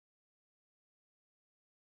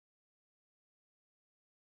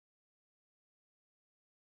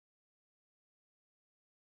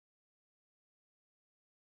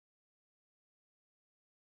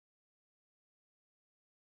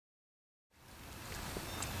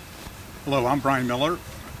Hello, I'm Bryan Miller.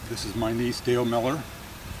 This is my niece, Dale Miller.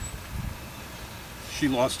 She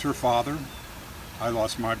lost her father. I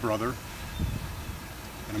lost my brother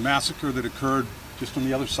in a massacre that occurred just on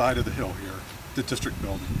the other side of the hill here, the district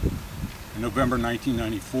building. In November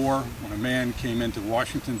 1994, when a man came into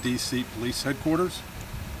Washington, D.C. Police Headquarters,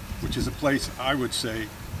 which is a place I would say,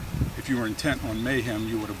 if you were intent on mayhem,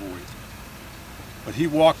 you would avoid. But he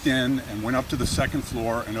walked in and went up to the second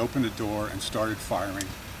floor and opened the door and started firing.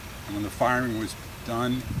 And when the firing was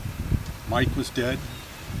done, Mike was dead.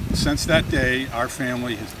 Since that day, our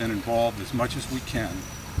family has been involved as much as we can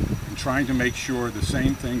in trying to make sure the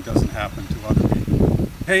same thing doesn't happen to other people.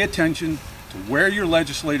 Pay attention to where your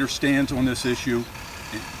legislator stands on this issue,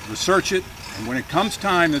 research it, and when it comes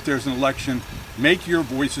time that there's an election, make your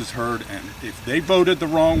voices heard, and if they voted the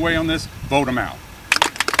wrong way on this, vote them out.